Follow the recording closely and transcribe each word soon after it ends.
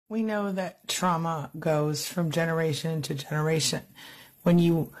We know that trauma goes from generation to generation. When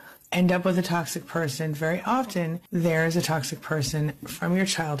you end up with a toxic person, very often there is a toxic person from your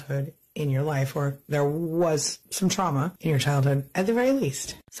childhood in your life, or there was some trauma in your childhood at the very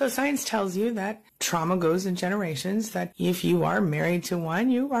least. So science tells you that trauma goes in generations, that if you are married to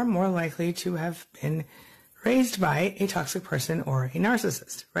one, you are more likely to have been raised by a toxic person or a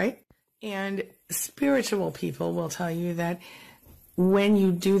narcissist, right? And spiritual people will tell you that when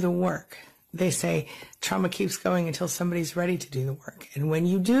you do the work, they say trauma keeps going until somebody's ready to do the work. And when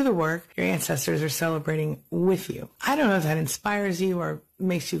you do the work, your ancestors are celebrating with you. I don't know if that inspires you or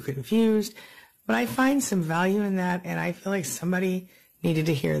makes you confused, but I find some value in that, and I feel like somebody needed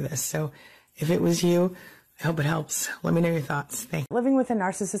to hear this. So if it was you, I hope it helps. Let me know your thoughts. Thanks. Living with a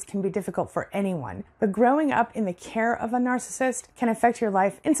narcissist can be difficult for anyone, but growing up in the care of a narcissist can affect your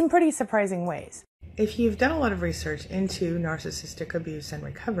life in some pretty surprising ways. If you've done a lot of research into narcissistic abuse and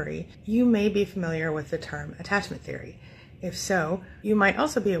recovery, you may be familiar with the term attachment theory. If so, you might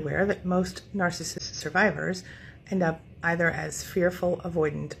also be aware that most narcissist survivors end up either as fearful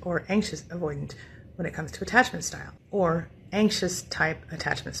avoidant or anxious avoidant when it comes to attachment style, or anxious type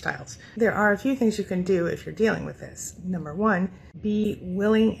attachment styles. There are a few things you can do if you're dealing with this. Number one, be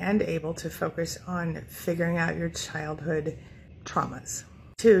willing and able to focus on figuring out your childhood traumas.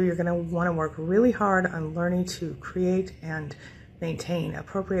 Two, you're going to want to work really hard on learning to create and maintain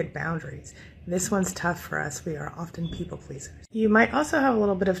appropriate boundaries. This one's tough for us. We are often people pleasers. You might also have a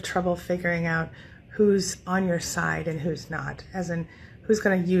little bit of trouble figuring out who's on your side and who's not, as in who's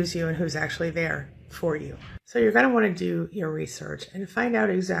going to use you and who's actually there for you. So you're going to want to do your research and find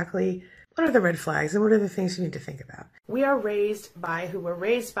out exactly what are the red flags and what are the things you need to think about. We are raised by who we're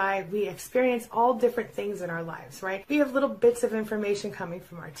raised by. We experience all different things in our lives, right? We have little bits of information coming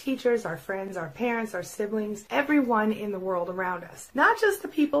from our teachers, our friends, our parents, our siblings, everyone in the world around us. Not just the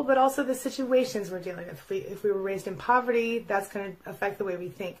people, but also the situations we're dealing with. If we were raised in poverty, that's going to affect the way we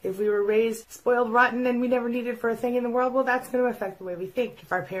think. If we were raised spoiled rotten and we never needed for a thing in the world, well, that's going to affect the way we think.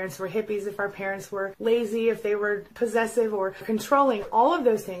 If our parents were hippies, if our parents were lazy, if they were possessive or controlling, all of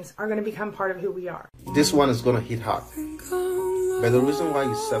those things are going to become part of who we are. This one is going to hit hard. But the reason why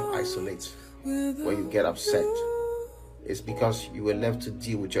you self-isolate when you get upset is because you were left to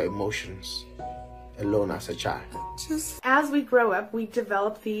deal with your emotions alone as a child. As we grow up, we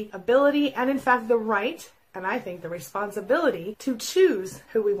develop the ability and in fact the right, and I think the responsibility, to choose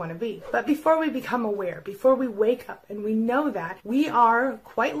who we want to be. But before we become aware, before we wake up and we know that, we are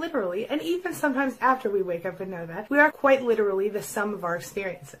quite literally, and even sometimes after we wake up and know that, we are quite literally the sum of our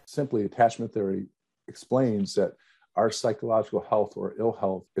experiences. Simply, attachment theory explains that our psychological health or ill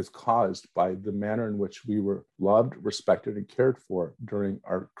health is caused by the manner in which we were loved, respected, and cared for during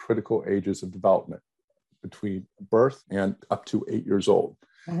our critical ages of development, between birth and up to 8 years old.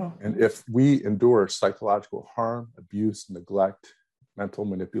 And if we endure psychological harm, abuse, neglect, mental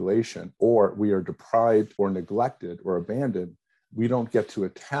manipulation, or we are deprived or neglected or abandoned, we don't get to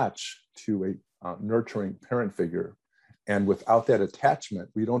attach to a nurturing parent figure. And without that attachment,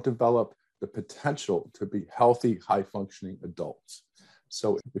 we don't develop the potential to be healthy, high-functioning adults.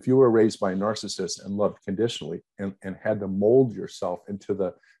 So if you were raised by a narcissist and loved conditionally and had to mold yourself into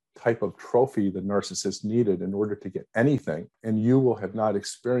the type of trophy the narcissist needed in order to get anything, and you will have not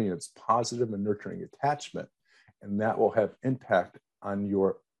experienced positive and nurturing attachment, and that will have impact on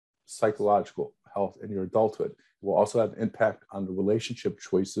your psychological health in your adulthood. It will also have impact on the relationship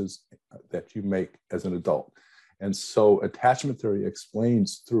choices that you make as an adult. And so attachment theory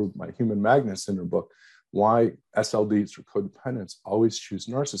explains through my Human Magnet Syndrome book why SLDs or codependents always choose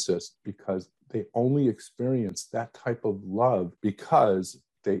narcissists, because they only experience that type of love because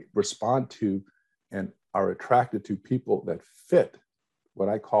they respond to and are attracted to people that fit what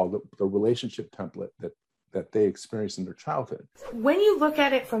I call the relationship template that they experienced in their childhood. When you look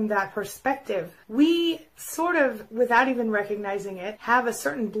at it from that perspective, we sort of, without even recognizing it, have a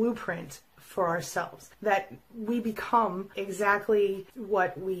certain blueprint for ourselves, that we become exactly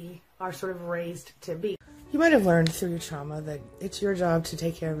what we are sort of raised to be. You might have learned through your trauma that it's your job to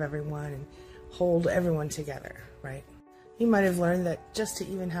take care of everyone and hold everyone together, right? You might have learned that just to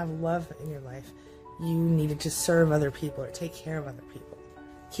even have love in your life, you needed to serve other people or take care of other people.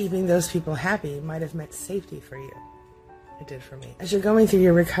 Keeping those people happy might have meant safety for you. It did for me. As you're going through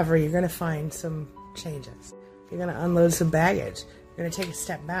your recovery, you're going to find some changes. You're going to unload some baggage. You're going to take a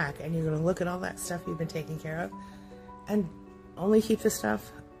step back and you're going to look at all that stuff you've been taking care of and only keep the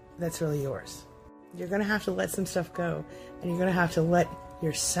stuff that's really yours. You're going to have to let some stuff go, and you're going to have to let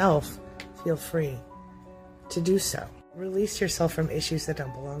yourself feel free to do so. Release yourself from issues that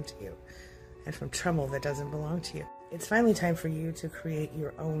don't belong to you and from trouble that doesn't belong to you. It's finally time for you to create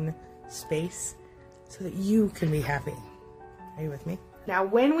your own space so that you can be happy. Are you with me? Now,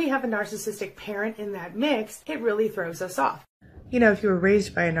 when we have a narcissistic parent in that mix, it really throws us off. You know, if you were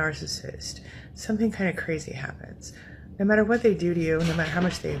raised by a narcissist, something kind of crazy happens. No matter what they do to you, no matter how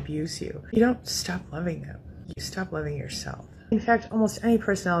much they abuse you, you don't stop loving them. You stop loving yourself. In fact, almost any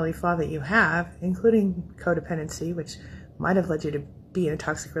personality flaw that you have, including codependency, which might have led you to be in a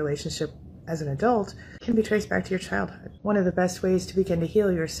toxic relationship as an adult, can be traced back to your childhood. One of the best ways to begin to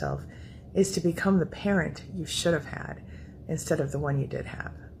heal yourself is to become the parent you should have had instead of the one you did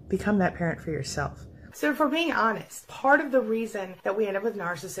have. Become that parent for yourself. So if we're being honest, part of the reason that we end up with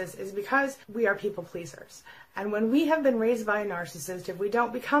narcissists is because we are people pleasers. And when we have been raised by a narcissist, if we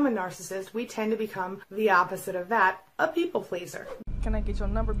don't become a narcissist, we tend to become the opposite of that, a people pleaser. Can I get your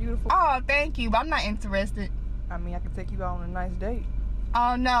number, beautiful? Oh, thank you, but I'm not interested. I mean, I could take you out on a nice date.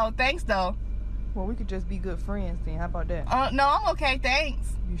 Oh, no, thanks, though. Well, we could just be good friends then. How about that? No, I'm okay,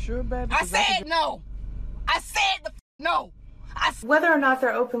 thanks. You sure, baby? I said no. I said no. Whether or not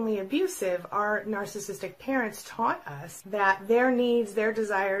they're openly abusive, our narcissistic parents taught us that their needs, their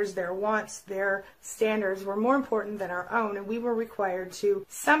desires, their wants, their standards were more important than our own, and we were required to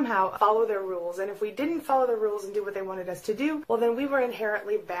somehow follow their rules. And if we didn't follow the rules and do what they wanted us to do, well, then we were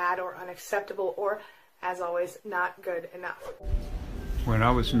inherently bad or unacceptable or, as always, not good enough. When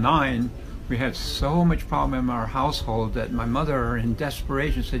I was 9, we had so much problem in our household that my mother, in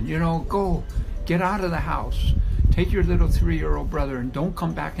desperation, said, you know, go, get out of the house. Take your little 3-year-old brother and don't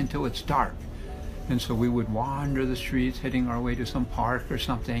come back until it's dark. And so we would wander the streets, heading our way to some park or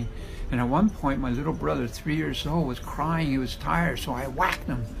something. And at one point, my little brother, 3 years old, was crying. He was tired, so I whacked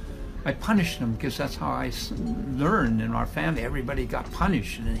him. I punished him because that's how I learned in our family. Everybody got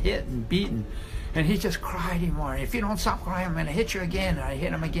punished and hit and beaten. And he just cried more. If you don't stop crying, I'm going to hit you again. And I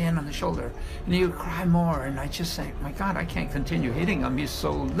hit him again on the shoulder. And he would cry more. And I just say, my God, I can't continue hitting him. He's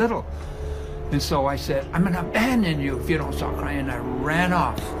so little. And so I said, I'm going to abandon you if you don't stop crying. And I ran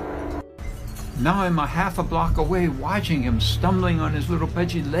off. Now I'm a half a block away watching him stumbling on his little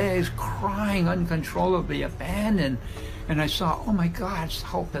pudgy legs, crying uncontrollably, abandoned. And I saw, oh my God,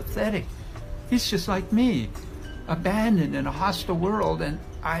 how pathetic. He's just like me, abandoned in a hostile world. And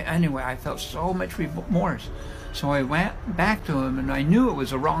anyway, I felt so much remorse. So I went back to him, and I knew it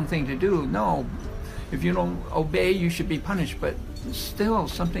was a wrong thing to do. No, if you don't obey, you should be punished. But still,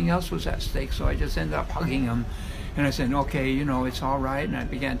 something else was at stake, so I just ended up hugging him. And I said, okay, you know, it's all right. And I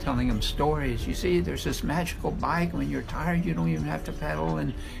began telling him stories. You see, there's this magical bike. When you're tired, you don't even have to pedal.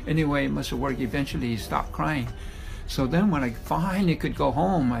 And anyway, it must have worked. Eventually, he stopped crying. So then when I finally could go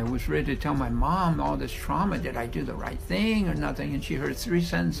home, I was ready to tell my mom all this trauma. Did I do the right thing or nothing? And she heard 3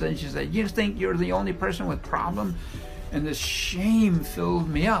 sentences. And she said, you think you're the only person with problem? And this shame filled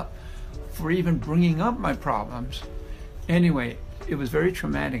me up for even bringing up my problems. Anyway, it was very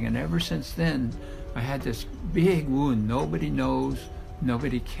traumatic. And ever since then, I had this big wound. Nobody knows,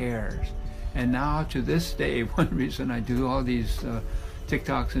 nobody cares. And now to this day, one reason I do all these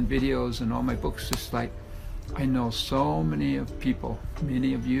TikToks and videos and all my books, just like, I know so many of people,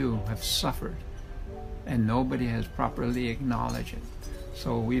 many of you have suffered, and nobody has properly acknowledged it.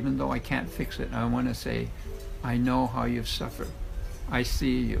 So even though I can't fix it, I want to say, I know how you've suffered. I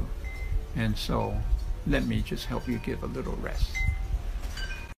see you. And so let me just help you give a little rest.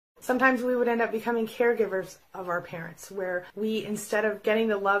 Sometimes we would end up becoming caregivers of our parents, where we, instead of getting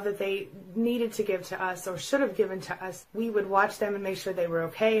the love that they needed to give to us or should have given to us, we would watch them and make sure they were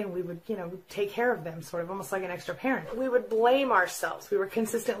okay, and we would, take care of them, sort of almost like an extra parent. We would blame ourselves. We were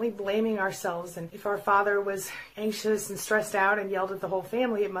consistently blaming ourselves, and if our father was anxious and stressed out and yelled at the whole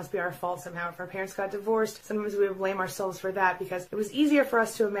family, it must be our fault somehow. If our parents got divorced, sometimes we would blame ourselves for that, because it was easier for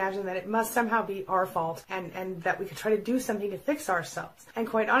us to imagine that it must somehow be our fault, and that we could try to do something to fix ourselves. And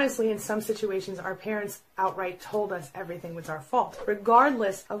quite honestly, in some situations, our parents outright told us everything was our fault.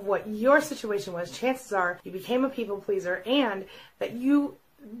 Regardless of what your situation was, chances are you became a people pleaser, and that you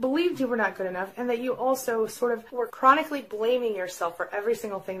believed you were not good enough, and that you also sort of were chronically blaming yourself for every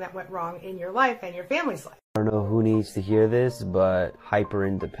single thing that went wrong in your life and your family's life. I don't know who needs to hear this, but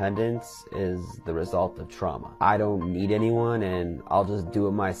hyper-independence is the result of trauma. I don't need anyone, and I'll just do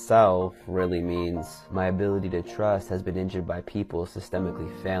it myself really means my ability to trust has been injured by people systemically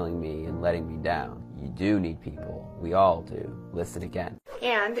failing me and letting me down. You do need people. We all do. Listen again.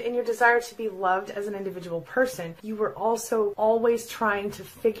 And in your desire to be loved as an individual person, you were also always trying to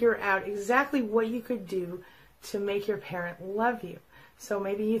figure out exactly what you could do to make your parent love you. So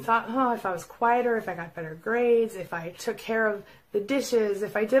maybe you thought, oh, if I was quieter, if I got better grades, if I took care of the dishes,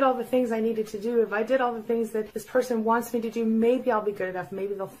 if I did all the things I needed to do, if I did all the things that this person wants me to do, maybe I'll be good enough.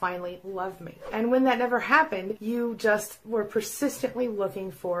 Maybe they'll finally love me. And when that never happened, you just were persistently looking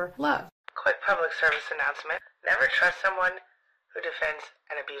for love. Quick public service announcement. Never trust someone who defends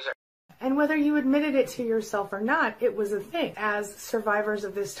an abuser. And whether you admitted it to yourself or not, it was a thing. As survivors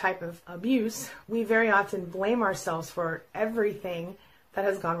of this type of abuse, we very often blame ourselves for everything that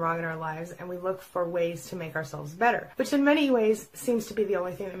has gone wrong in our lives, and we look for ways to make ourselves better, which in many ways seems to be the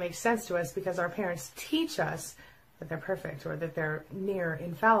only thing that makes sense to us, because our parents teach us that they're perfect or that they're near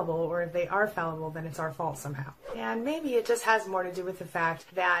infallible, or if they are fallible, then it's our fault somehow. And maybe it just has more to do with the fact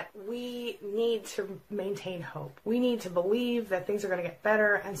that we need to maintain hope. We need to believe that things are going to get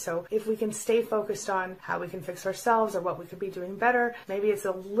better, and so if we can stay focused on how we can fix ourselves or what we could be doing better, maybe it's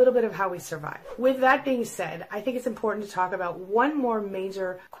a little bit of how we survive. With that being said, I think it's important to talk about one more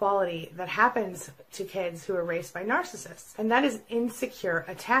major quality that happens to kids who are raised by narcissists, and that is insecure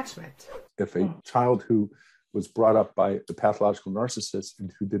attachment. If a child who was brought up by the pathological narcissist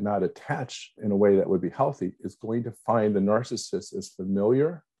and who did not attach in a way that would be healthy is going to find the narcissist as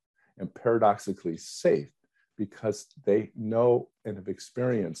familiar and paradoxically safe, because they know and have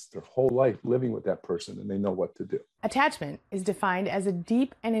experienced their whole life living with that person, and they know what to do. Attachment is defined as a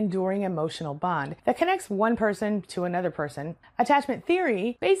deep and enduring emotional bond that connects one person to another person. Attachment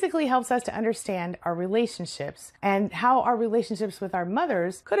theory basically helps us to understand our relationships and how our relationships with our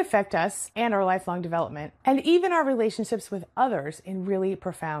mothers could affect us and our lifelong development, and even our relationships with others in really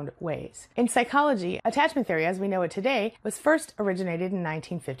profound ways. In psychology, attachment theory, as we know it today, was first originated in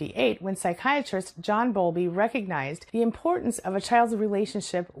 1958 when psychiatrist John Bowlby recognized the importance of a child's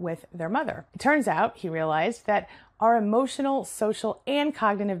relationship with their mother. It turns out he realized that our emotional, social, and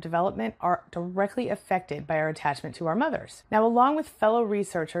cognitive development are directly affected by our attachment to our mothers. Now, along with fellow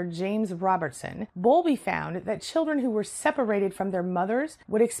researcher James Robertson, Bowlby found that children who were separated from their mothers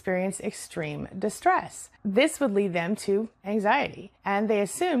would experience extreme distress. This would lead them to anxiety, and they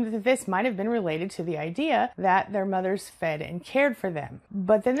assumed that this might have been related to the idea that their mothers fed and cared for them.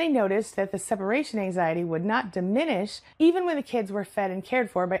 But then they noticed that the separation anxiety would not diminish even when the kids were fed and cared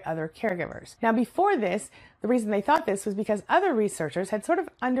for by other caregivers. Now, before this, the reason they thought this was because other researchers had sort of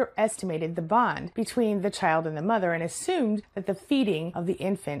underestimated the bond between the child and the mother and assumed that the feeding of the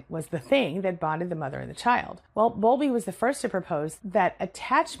infant was the thing that bonded the mother and the child. Well, Bowlby was the first to propose that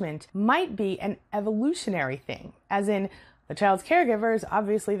attachment might be an evolutionary thing, as in the child's caregiver is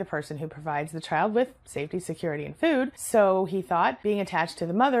obviously the person who provides the child with safety, security, and food, so he thought being attached to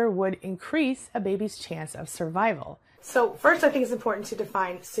the mother would increase a baby's chance of survival. So first, I think it's important to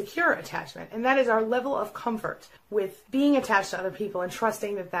define secure attachment, and that is our level of comfort with being attached to other people and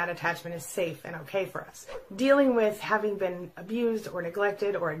trusting that that attachment is safe and okay for us. Dealing with having been abused or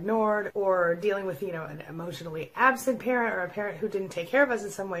neglected or ignored, or dealing with, an emotionally absent parent or a parent who didn't take care of us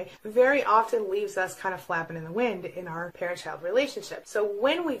in some way, very often leaves us kind of flapping in the wind in our parent-child relationship. So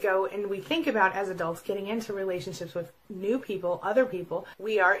when we go and we think about, as adults, getting into relationships with new people, other people,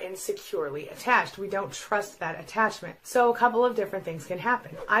 we are insecurely attached. We don't trust that attachment. So a couple of different things can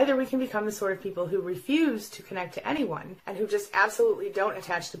happen. Either we can become the sort of people who refuse to connect to anyone and who just absolutely don't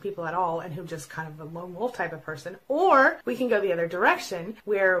attach to people at all and who just kind of a lone wolf type of person, or we can go the other direction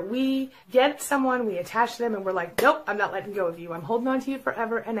where we get someone, we attach to them, and we're like, nope, I'm not letting go of you. I'm holding on to you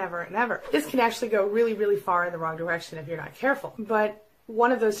forever and ever and ever. This can actually go really, really far in the wrong direction if you're not careful. But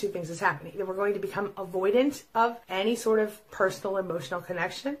one of those two things is happening. Either we're going to become avoidant of any sort of personal emotional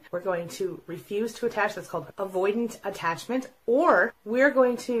connection, we're going to refuse to attach, that's called avoidant attachment, or we're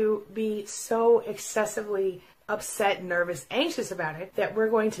going to be so excessively upset, nervous, anxious about it that we're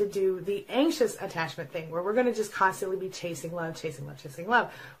going to do the anxious attachment thing, where we're going to just constantly be chasing love, chasing love, chasing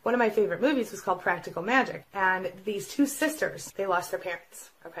love. One of my favorite movies was called Practical Magic, and these two sisters, they lost their parents,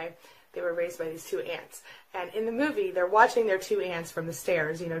 okay? They were raised by these two aunts. And in the movie, they're watching their two aunts from the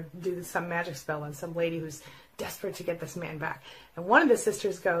stairs, do some magic spell on some lady who's desperate to get this man back. And one of the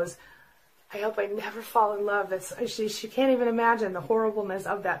sisters goes, I hope I never fall in love. She can't even imagine the horribleness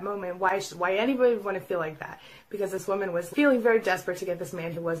of that moment. Why anybody would want to feel like that? Because this woman was feeling very desperate to get this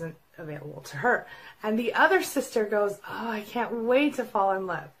man who wasn't available to her. And the other sister goes, oh, I can't wait to fall in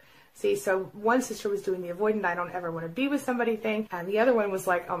love. See, so one sister was doing the avoidant, I don't ever want to be with somebody thing, and the other one was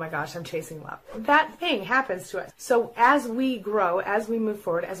like, oh my gosh, I'm chasing love. That thing happens to us. So as we grow, as we move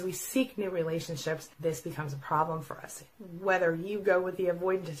forward, as we seek new relationships, this becomes a problem for us. Whether you go with the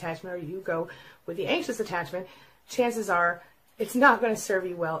avoidant attachment or you go with the anxious attachment, chances are it's not going to serve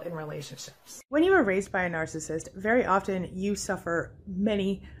you well in relationships. When you are raised by a narcissist, very often you suffer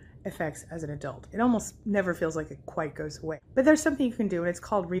many effects as an adult. It almost never feels like it quite goes away. But there's something you can do, and it's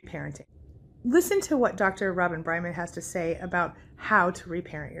called reparenting. Listen to what Dr. Robin Bryman has to say about how to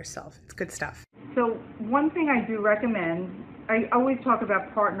reparent yourself. It's good stuff. So one thing I do recommend, I always talk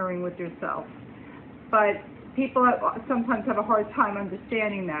about partnering with yourself, but people sometimes have a hard time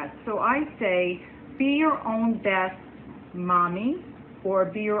understanding that. So I say, be your own best mommy or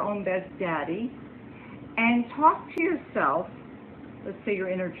be your own best daddy, and talk to yourself, let's say your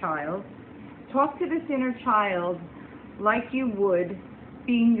inner child, talk to this inner child like you would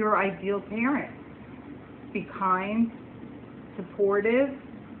being your ideal parent. Be kind, supportive,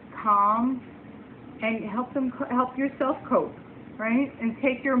 calm, and help yourself cope, right? And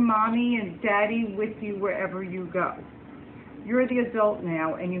take your mommy and daddy with you wherever you go. You're the adult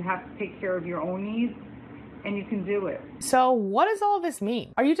now, and you have to take care of your own needs, and you can do it. So what does all of this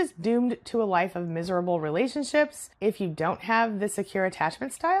mean? Are you just doomed to a life of miserable relationships if you don't have the secure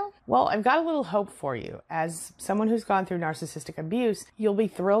attachment style? Well, I've got a little hope for you. As someone who's gone through narcissistic abuse, you'll be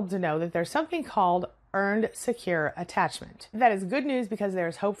thrilled to know that there's something called earned secure attachment. That is good news because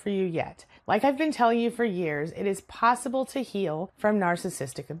there's hope for you yet. Like I've been telling you for years, it is possible to heal from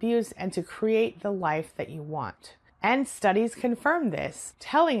narcissistic abuse and to create the life that you want. And studies confirm this,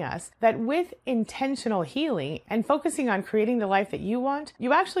 telling us that with intentional healing and focusing on creating the life that you want,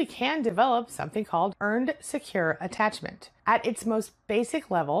 you actually can develop something called earned secure attachment. At its most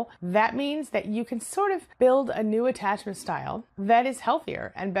basic level, that means that you can sort of build a new attachment style that is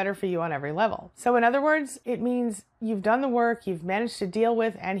healthier and better for you on every level. So in other words, it means you've done the work, you've managed to deal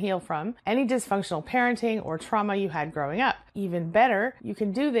with and heal from any dysfunctional parenting or trauma you had growing up. Even better, you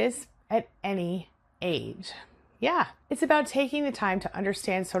can do this at any age. Yeah, it's about taking the time to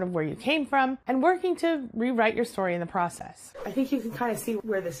understand sort of where you came from and working to rewrite your story in the process. I think you can kind of see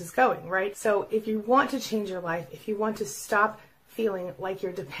where this is going, right? So if you want to change your life, if you want to stop feeling like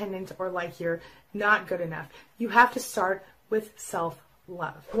you're dependent or like you're not good enough, you have to start with self-love.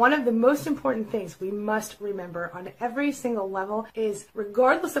 One of the most important things we must remember on every single level is,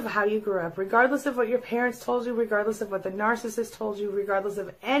 regardless of how you grew up, regardless of what your parents told you, regardless of what the narcissist told you, regardless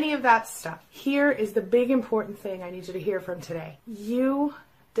of any of that stuff, here is the big important thing I need you to hear from today. You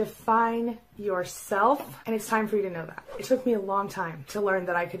define yourself, and it's time for you to know that. It took me a long time to learn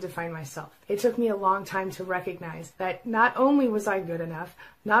that I could define myself. It took me a long time to recognize that not only was I good enough,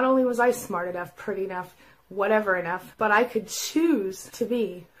 not only was I smart enough, pretty enough, whatever enough, but I could choose to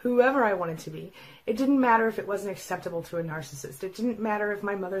be whoever I wanted to be. It didn't matter if it wasn't acceptable to a narcissist. It didn't matter if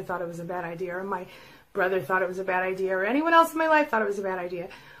my mother thought it was a bad idea or my brother thought it was a bad idea or anyone else in my life thought it was a bad idea.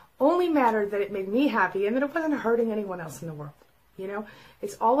 Only mattered that it made me happy and that it wasn't hurting anyone else in the world. You know,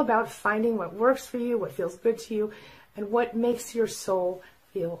 it's all about finding what works for you, what feels good to you, and what makes your soul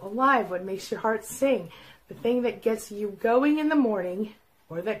feel alive, what makes your heart sing, the thing that gets you going in the morning,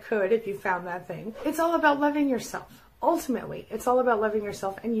 or that could if you found that thing. It's all about loving yourself. Ultimately, it's all about loving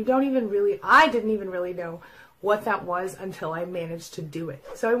yourself, and I didn't even really know what that was until I managed to do it.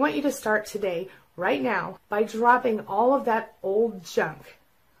 So I want you to start today, right now, by dropping all of that old junk,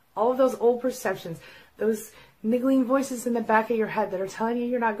 all of those old perceptions, those niggling voices in the back of your head that are telling you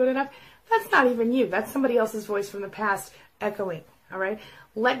you're not good enough. That's not even you. That's somebody else's voice from the past echoing, all right?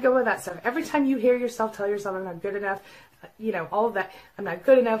 Let go of that stuff. Every time you hear yourself tell yourself, I'm not good enough, you know, all of that, I'm not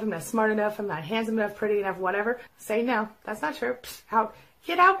good enough, I'm not smart enough, I'm not handsome enough, pretty enough, whatever, say no. That's not true. Psst, out.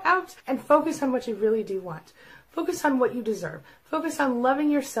 Get out, and focus on what you really do want. Focus on what you deserve. Focus on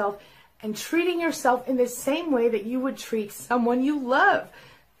loving yourself and treating yourself in the same way that you would treat someone you love.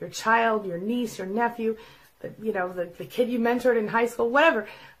 Your child, your niece, your nephew, the kid you mentored in high school, whatever.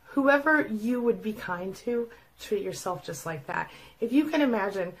 Whoever you would be kind to, treat yourself just like that. If you can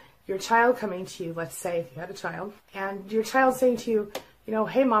imagine your child coming to you, let's say if you had a child, and your child saying to you, you know,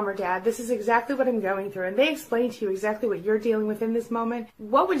 hey, mom or dad, this is exactly what I'm going through, and they explain to you exactly what you're dealing with in this moment,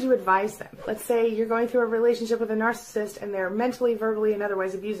 what would you advise them? Let's say you're going through a relationship with a narcissist and they're mentally, verbally, and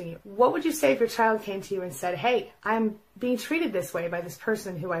otherwise abusing you. What would you say if your child came to you and said, hey, I'm being treated this way by this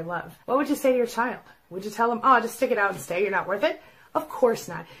person who I love? What would you say to your child? Would you tell them, oh, just stick it out and stay, you're not worth it? Of course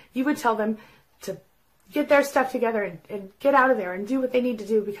not. You would tell them to get their stuff together and get out of there and do what they need to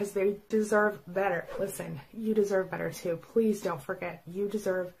do because they deserve better. Listen, you deserve better too. Please don't forget, you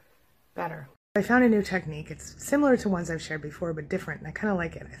deserve better. I found a new technique. It's similar to ones I've shared before, but different, and I kind of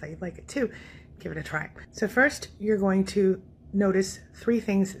like it. I thought you'd like it too. Give it a try. So first, you're going to notice 3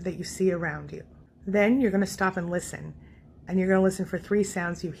 things that you see around you. Then you're going to stop and listen, and you're going to listen for 3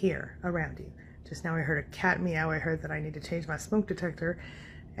 sounds you hear around you. Just now I heard a cat meow. I heard that I need to change my smoke detector,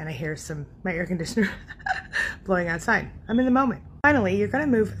 and I hear my air conditioner blowing outside. I'm in the moment. Finally, you're going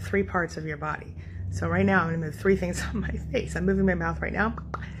to move 3 parts of your body. So right now I'm going to move 3 things on my face. I'm moving my mouth right now.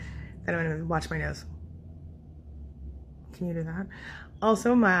 Then I'm going to watch my nose. Can you do that?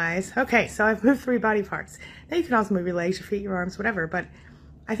 Also my eyes. Okay, so I've moved 3 body parts. Now you can also move your legs, your feet, your arms, whatever, but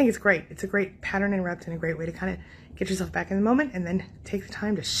I think it's great. It's a great pattern interrupt and a great way to kind of get yourself back in the moment and then take the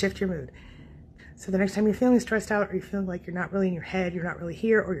time to shift your mood. So the next time you're feeling stressed out or you're feeling like you're not really in your head, you're not really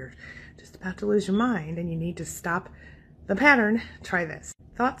here, or you're just about to lose your mind and you need to stop the pattern, try this.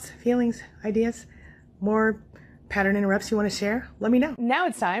 Thoughts, feelings, ideas, more pattern interrupts you want to share? Let me know. Now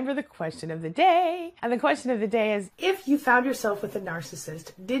it's time for the question of the day. And the question of the day is, if you found yourself with a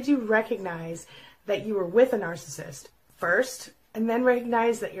narcissist, did you recognize that you were with a narcissist first and then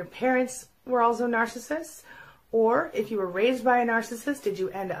recognize that your parents were also narcissists? Or if you were raised by a narcissist, did you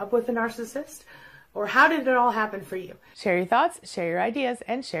end up with a narcissist? Or how did it all happen for you? Share your thoughts, share your ideas,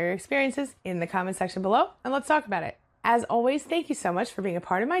 and share your experiences in the comment section below, and let's talk about it. As always, thank you so much for being a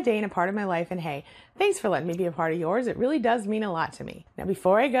part of my day and a part of my life. And hey, thanks for letting me be a part of yours. It really does mean a lot to me. Now,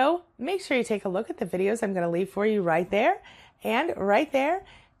 before I go, make sure you take a look at the videos I'm going to leave for you right there and right there.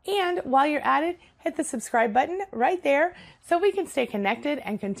 And while you're at it, hit the subscribe button right there so we can stay connected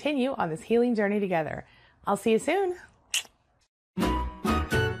and continue on this healing journey together. I'll see you soon.